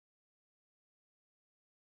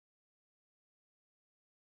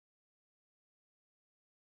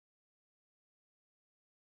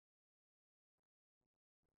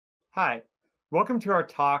Hi, welcome to our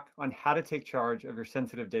talk on how to take charge of your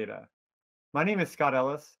sensitive data. My name is Scott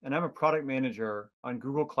Ellis, and I'm a product manager on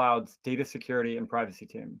Google Cloud's data security and privacy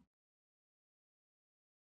team.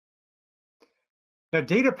 Now,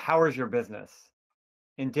 data powers your business,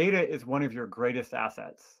 and data is one of your greatest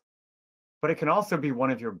assets, but it can also be one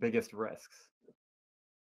of your biggest risks.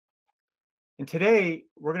 And today,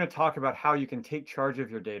 we're going to talk about how you can take charge of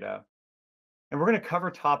your data, and we're going to cover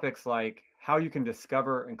topics like how you can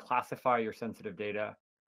discover and classify your sensitive data.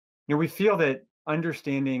 We feel that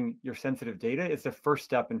understanding your sensitive data is the first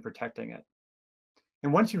step in protecting it.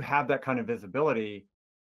 And once you have that kind of visibility,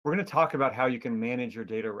 we're going to talk about how you can manage your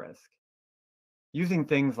data risk using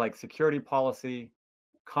things like security policy,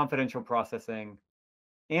 confidential processing,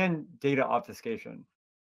 and data obfuscation.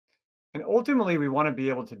 And ultimately, we want to be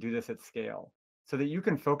able to do this at scale so that you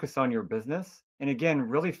can focus on your business and, again,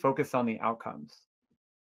 really focus on the outcomes.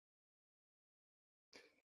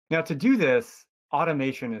 Now, to do this,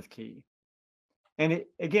 automation is key. And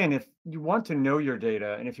again, if you want to know your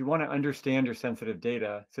data and if you want to understand your sensitive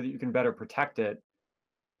data so that you can better protect it,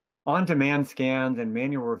 on-demand scans and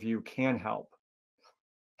manual review can help.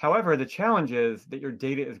 However, the challenge is that your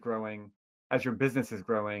data is growing as your business is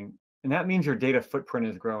growing, and that means your data footprint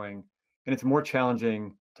is growing, and it's more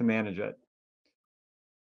challenging to manage it.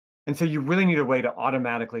 And so you really need a way to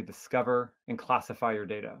automatically discover and classify your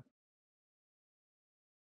data.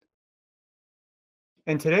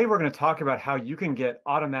 And today we're going to talk about how you can get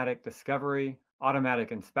automatic discovery,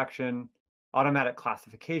 automatic inspection, automatic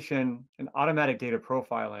classification, and automatic data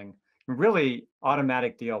profiling, and really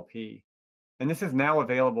automatic DLP. And this is now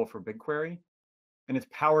available for BigQuery, and it's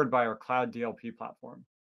powered by our cloud DLP platform.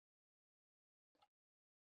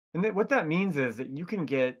 And what that means is that you can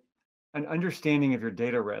get an understanding of your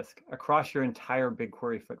data risk across your entire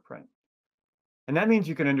BigQuery footprint. And that means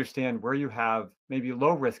you can understand where you have maybe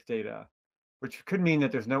low risk data, which could mean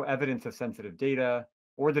that there's no evidence of sensitive data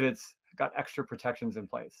or that it's got extra protections in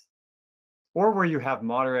place, or where you have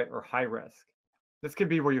moderate or high risk. This could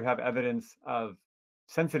be where you have evidence of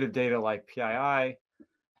sensitive data like PII,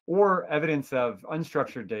 or evidence of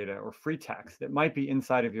unstructured data or free text that might be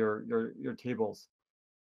inside of your tables,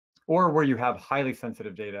 or where you have highly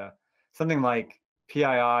sensitive data, something like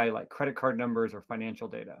PII, like credit card numbers or financial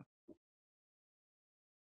data.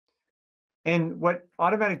 And what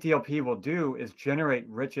automatic DLP will do is generate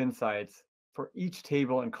rich insights for each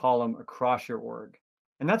table and column across your org.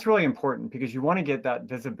 And that's really important because you want to get that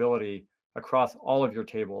visibility across all of your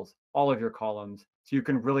tables, all of your columns, so you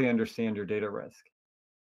can really understand your data risk.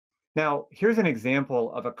 Now, here's an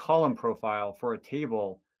example of a column profile for a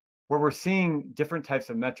table where we're seeing different types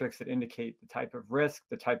of metrics that indicate the type of risk,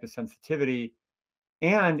 the type of sensitivity,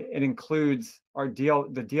 and it includes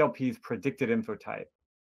the DLP's predicted info type.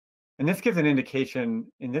 And this gives an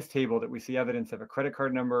indication in this table that we see evidence of a credit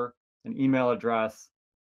card number, an email address,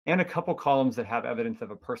 and a couple columns that have evidence of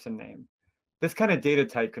a person name. This kind of data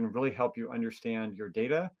type can really help you understand your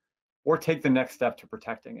data or take the next step to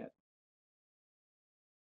protecting it.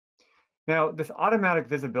 Now, this automatic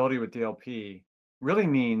visibility with DLP really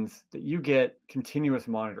means that you get continuous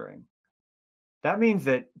monitoring. That means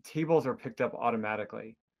that tables are picked up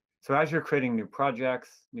automatically. So as you're creating new projects,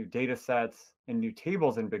 new data sets, and new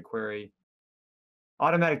tables in BigQuery,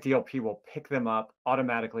 automatic DLP will pick them up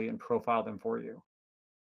automatically and profile them for you.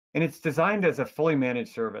 And it's designed as a fully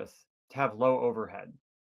managed service to have low overhead.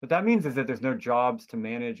 What that means is that there's no jobs to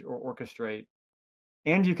manage or orchestrate,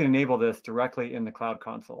 and you can enable this directly in the Cloud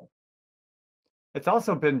Console. It's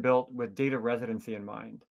also been built with data residency in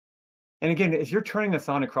mind. And again, as you're turning this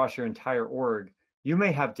on across your entire org, you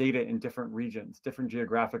may have data in different regions, different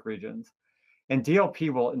geographic regions. And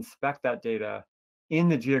DLP will inspect that data in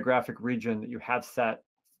the geographic region that you have set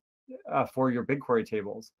for your BigQuery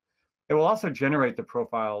tables. It will also generate the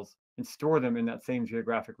profiles and store them in that same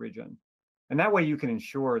geographic region. And that way you can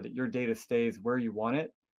ensure that your data stays where you want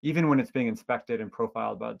it, even when it's being inspected and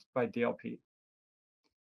profiled by DLP.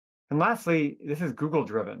 And lastly, this is Google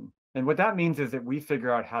driven. And what that means is that we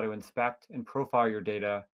figure out how to inspect and profile your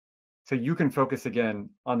data so you can focus again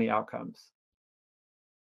on the outcomes.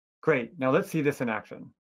 Great, now let's see this in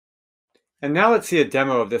action. And now let's see a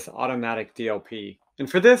demo of this automatic DLP. And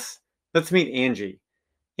for this, let's meet Angie.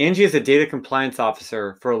 Angie is a data compliance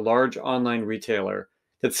officer for a large online retailer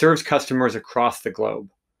that serves customers across the globe.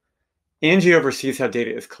 Angie oversees how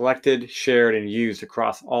data is collected, shared, and used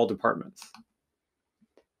across all departments.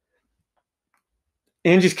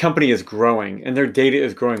 Angie's company is growing, and their data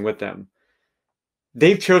is growing with them.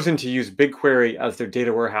 They've chosen to use BigQuery as their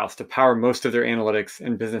data warehouse to power most of their analytics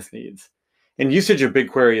and business needs. And usage of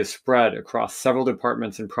BigQuery is spread across several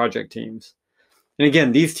departments and project teams. And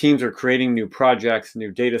again, these teams are creating new projects,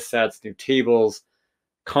 new data sets, new tables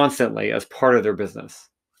constantly as part of their business.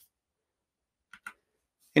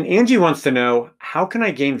 And Angie wants to know, how can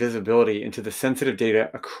I gain visibility into the sensitive data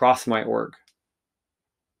across my org?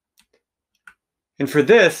 And for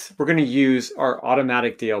this, we're going to use our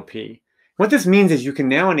automatic DLP. What this means is you can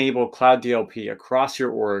now enable Cloud DLP across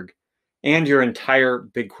your org and your entire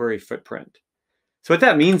BigQuery footprint. So what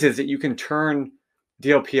that means is that you can turn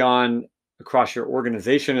DLP on across your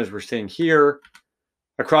organization, as we're seeing here,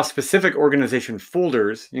 across specific organization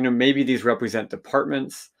folders. Maybe these represent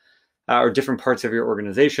departments or different parts of your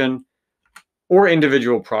organization, or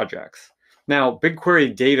individual projects. Now,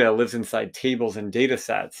 BigQuery data lives inside tables and data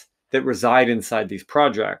sets that reside inside these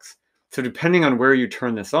projects. So depending on where you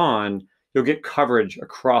turn this on, you'll get coverage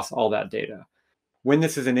across all that data. When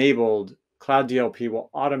this is enabled, Cloud DLP will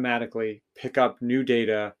automatically pick up new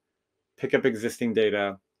data, pick up existing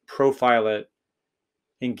data, profile it,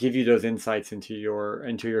 and give you those insights into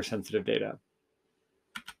your sensitive data.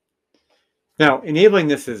 Now, enabling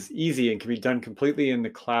this is easy and can be done completely in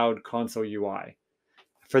the Cloud Console UI.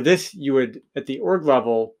 For this, you would, at the org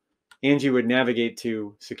level, Angie would navigate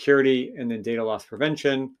to Security and then Data Loss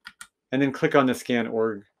Prevention, and then click on the Scan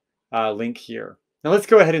Org link here. Now let's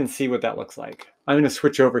go ahead and see what that looks like. I'm going to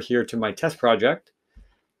switch over here to my test project.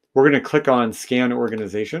 We're going to click on Scan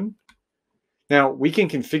Organization. Now we can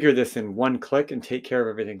configure this in one click and take care of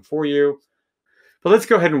everything for you. But let's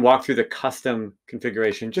go ahead and walk through the custom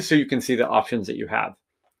configuration just so you can see the options that you have.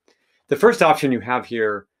 The first option you have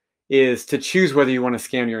here is to choose whether you want to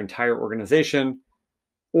scan your entire organization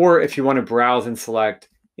or if you want to browse and select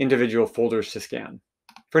individual folders to scan.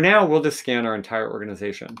 For now, we'll just scan our entire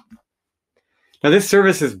organization. Now, this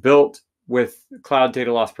service is built with Cloud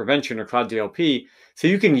Data Loss Prevention or Cloud DLP, so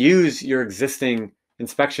you can use your existing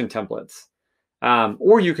inspection templates,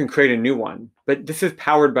 or you can create a new one. But this is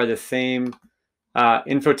powered by the same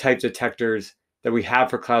info type detectors that we have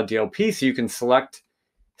for Cloud DLP, so you can select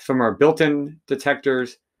from our built-in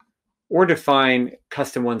detectors or define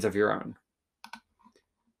custom ones of your own.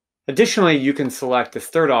 Additionally, you can select this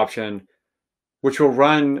third option, which will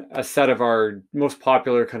run a set of our most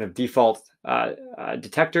popular kind of default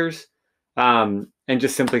detectors, and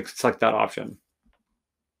just simply select that option.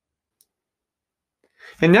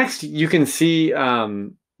 And next, you can see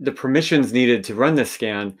the permissions needed to run this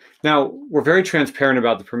scan. Now, we're very transparent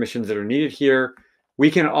about the permissions that are needed here. We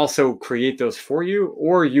can also create those for you,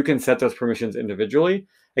 or you can set those permissions individually.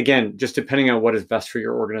 Again, just depending on what is best for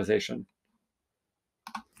your organization.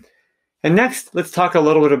 And next, let's talk a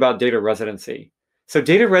little bit about data residency. So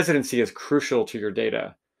data residency is crucial to your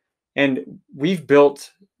data. And we've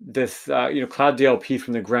built this Cloud DLP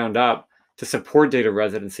from the ground up to support data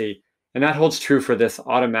residency. And that holds true for this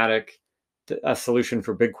automatic solution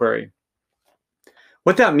for BigQuery.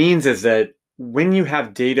 What that means is that when you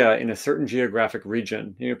have data in a certain geographic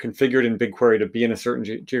region, configured in BigQuery to be in a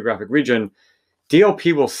certain geographic region,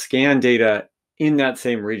 DLP will scan data in that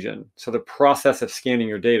same region. So the process of scanning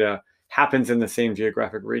your data happens in the same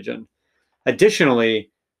geographic region.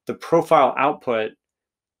 Additionally, the profile output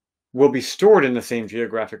will be stored in the same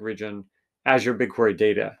geographic region as your BigQuery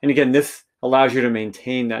data. And again, this allows you to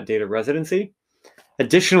maintain that data residency.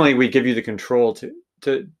 Additionally, we give you the control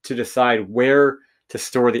to decide where to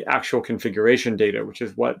store the actual configuration data, which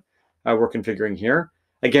is what we're configuring here.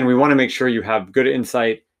 Again, we want to make sure you have good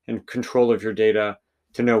insight and control of your data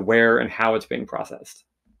to know where and how it's being processed.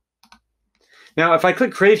 Now, if I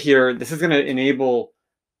click Create here, this is going to enable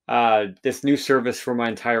this new service for my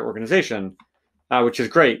entire organization, which is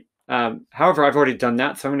great. However, I've already done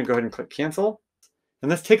that, so I'm going to go ahead and click Cancel. And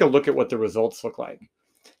let's take a look at what the results look like.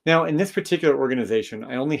 Now, in this particular organization,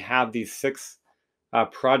 I only have these 6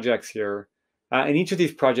 projects here, and each of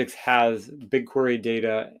these projects has BigQuery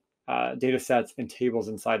data, data sets, and tables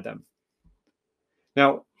inside them.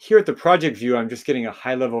 Now, here at the project view, I'm just getting a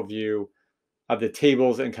high-level view of the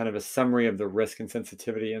tables and kind of a summary of the risk and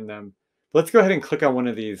sensitivity in them. But let's go ahead and click on one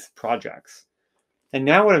of these projects. And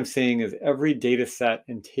now what I'm seeing is every data set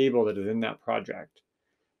and table that is in that project,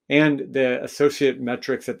 and the associate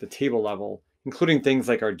metrics at the table level, including things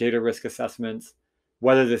like our data risk assessments,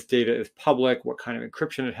 whether this data is public, what kind of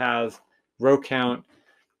encryption it has, row count.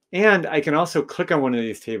 And I can also click on one of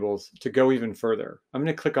these tables to go even further. I'm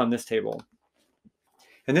going to click on this table.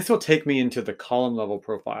 And this will take me into the column level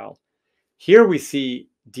profile. Here we see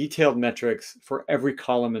detailed metrics for every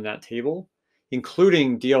column in that table,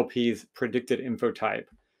 including DLP's predicted info type,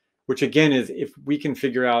 which again is if we can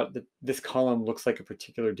figure out that this column looks like a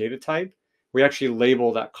particular data type, we actually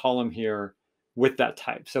label that column here with that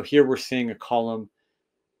type. So here we're seeing a column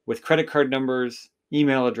with credit card numbers,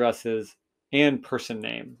 email addresses, and person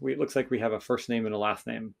name. It looks like we have a first name and a last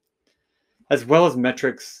name, as well as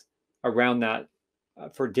metrics around that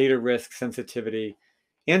for data risk, sensitivity,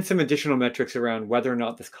 and some additional metrics around whether or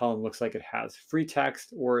not this column looks like it has free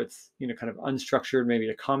text or it's kind of unstructured, maybe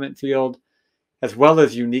a comment field, as well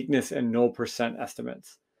as uniqueness and null percent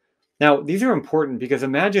estimates. Now, these are important because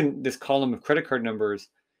imagine this column of credit card numbers.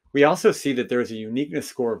 We also see that there's a uniqueness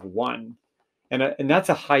score of 1, and that's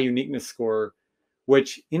a high uniqueness score,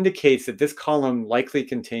 which indicates that this column likely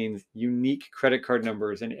contains unique credit card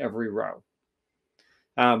numbers in every row,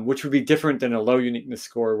 which would be different than a low uniqueness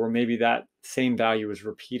score where maybe that same value is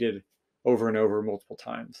repeated over and over multiple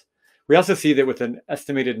times. We also see that with an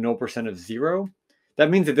estimated null percent of 0, that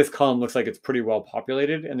means that this column looks like it's pretty well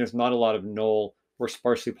populated and there's not a lot of null or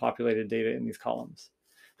sparsely populated data in these columns.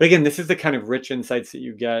 But again, this is the kind of rich insights that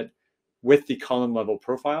you get with the column level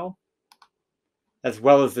profile, as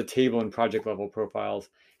well as the table and project level profiles.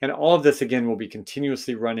 And all of this, again, will be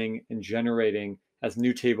continuously running and generating as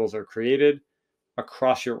new tables are created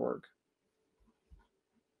across your org.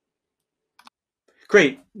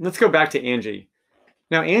 Great, let's go back to Angie.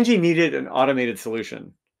 Now, Angie needed an automated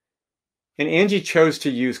solution. And Angie chose to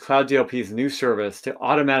use Cloud DLP's new service to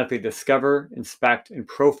automatically discover, inspect, and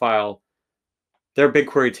profile their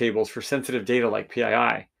BigQuery tables for sensitive data like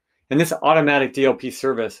PII. And this automatic DLP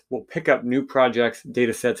service will pick up new projects,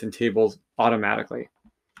 data sets, and tables automatically.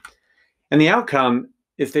 And the outcome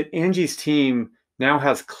is that Angie's team now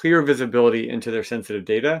has clear visibility into their sensitive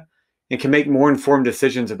data and can make more informed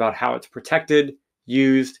decisions about how it's protected,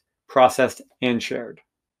 used, processed, and shared.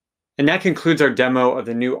 And that concludes our demo of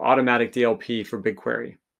the new automatic DLP for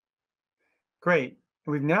BigQuery. Great.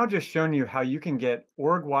 We've now just shown you how you can get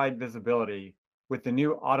org-wide visibility with the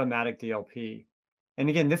new automatic DLP. And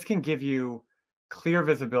again, this can give you clear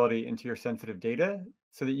visibility into your sensitive data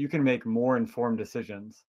so that you can make more informed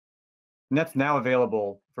decisions. And that's now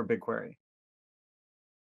available for BigQuery.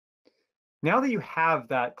 Now that you have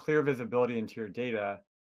that clear visibility into your data,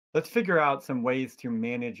 let's figure out some ways to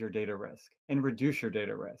manage your data risk and reduce your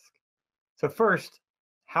data risk. So first,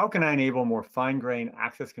 how can I enable more fine-grained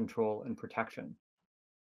access control and protection?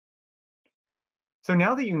 So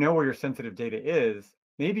now that you know where your sensitive data is,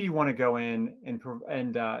 maybe you want to go in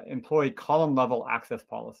and employ column-level access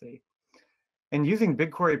policy. And using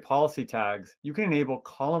BigQuery policy tags, you can enable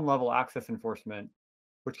column-level access enforcement,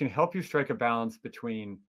 which can help you strike a balance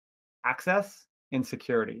between access and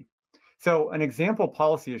security. So an example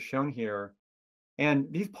policy is shown here, and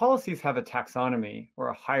these policies have a taxonomy or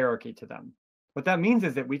a hierarchy to them. What that means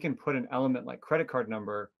is that we can put an element like credit card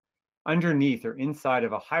number underneath or inside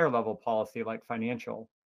of a higher level policy like financial.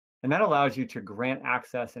 And that allows you to grant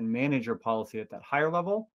access and manage your policy at that higher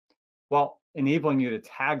level while enabling you to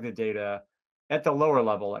tag the data at the lower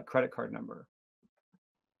level at credit card number.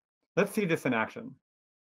 Let's see this in action.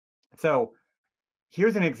 So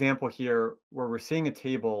here's an example here where we're seeing a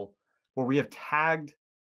table where we have tagged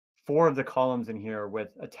 4 of the columns in here with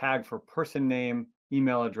a tag for person name,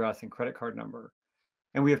 email address, and credit card number.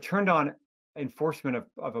 And we have turned on enforcement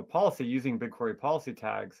of a policy using BigQuery policy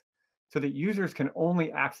tags so that users can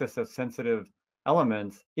only access those sensitive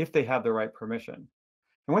elements if they have the right permission.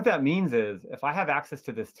 And what that means is if I have access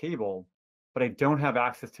to this table, but I don't have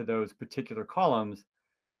access to those particular columns,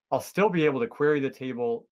 I'll still be able to query the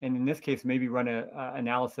table, and in this case, maybe run an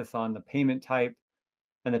analysis on the payment type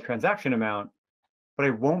and the transaction amount, but I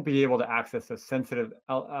won't be able to access those sensitive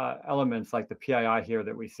elements like the PII here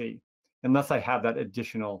that we see, unless I have that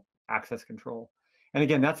additional access control. And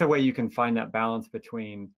again, that's a way you can find that balance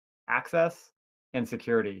between access and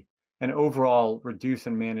security and overall reduce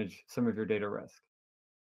and manage some of your data risk.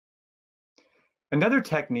 Another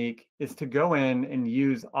technique is to go in and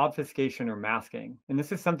use obfuscation or masking. And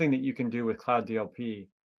this is something that you can do with Cloud DLP.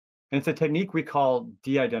 And it's a technique we call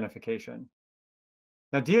de-identification.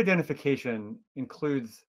 Now, de-identification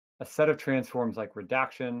includes a set of transforms like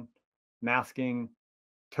redaction, masking,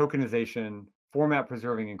 tokenization, format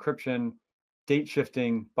preserving encryption, date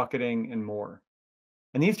shifting, bucketing, and more.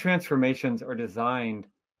 And these transformations are designed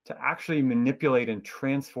to actually manipulate and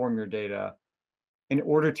transform your data in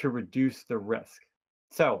order to reduce the risk.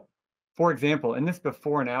 So, for example, in this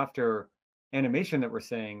before and after animation that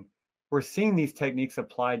we're seeing these techniques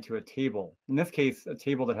applied to a table. In this case, a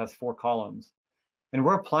table that has 4 columns. And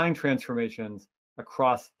we're applying transformations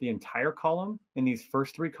across the entire column in these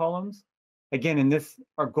first 3 columns. Again,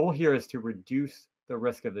 our goal here is to reduce the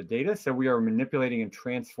risk of the data. So we are manipulating and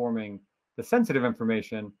transforming the sensitive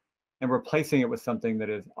information and replacing it with something that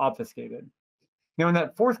is obfuscated. Now, in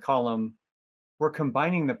that 4th column, we're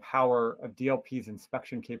combining the power of DLP's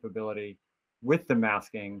inspection capability with the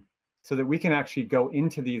masking so that we can actually go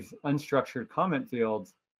into these unstructured comment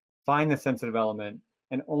fields, find the sensitive element,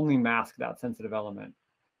 and only mask that sensitive element.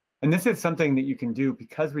 And this is something that you can do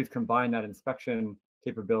because we've combined that inspection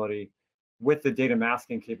capability with the data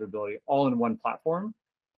masking capability all in one platform.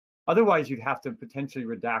 Otherwise, you'd have to potentially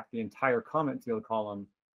redact the entire comment field column,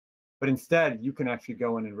 but instead you can actually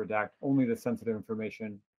go in and redact only the sensitive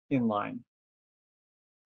information in line.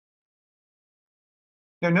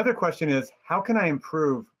 Now, another question is, how can I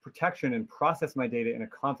improve protection and process my data in a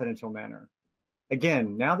confidential manner?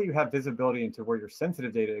 Again, now that you have visibility into where your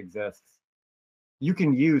sensitive data exists, you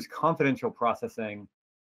can use confidential processing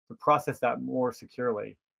to process that more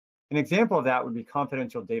securely. An example of that would be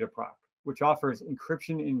confidential data proc, which offers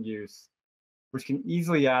encryption in use, which can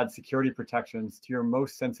easily add security protections to your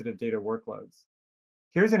most sensitive data workloads.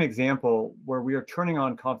 Here's an example where we are turning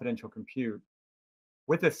on confidential compute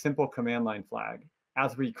with a simple command line flag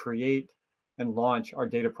as we create and launch our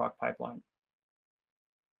data proc pipeline.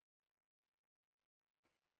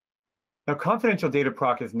 Now, confidential data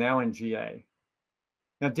proc is now in GA.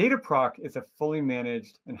 Now, data proc is a fully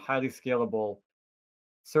managed and highly scalable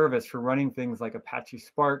service for running things like Apache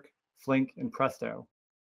Spark, Flink, and Presto.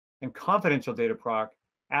 And confidential data proc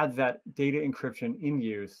adds that data encryption in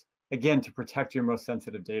use, again, to protect your most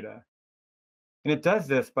sensitive data. And it does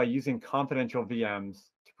this by using confidential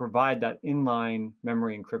VMs to provide that inline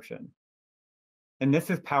memory encryption. And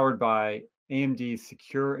this is powered by AMD's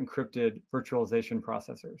secure encrypted virtualization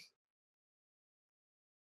processors.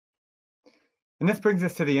 And this brings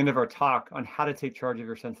us to the end of our talk on how to take charge of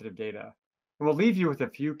your sensitive data. And we'll leave you with a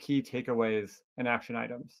few key takeaways and action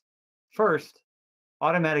items. First,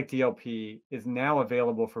 automatic DLP is now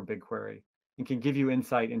available for BigQuery and can give you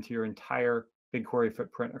insight into your entire BigQuery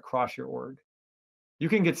footprint across your org. You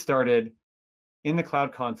can get started in the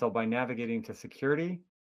Cloud Console by navigating to Security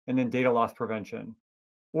and then Data Loss Prevention.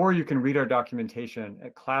 Or you can read our documentation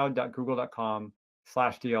at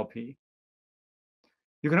cloud.google.com/DLP.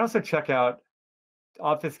 You can also check out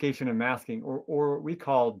obfuscation and masking, or what we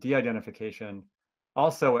call de-identification,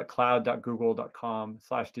 also at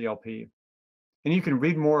cloud.google.com/DLP. And you can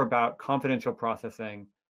read more about confidential processing,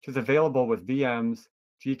 which is available with VMs,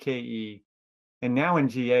 GKE, and now in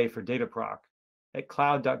GA for DataProc at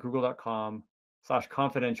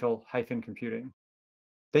cloud.google.com/confidential-computing.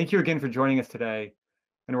 Thank you again for joining us today,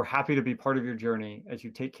 and we're happy to be part of your journey as you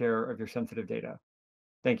take care of your sensitive data.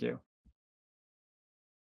 Thank you.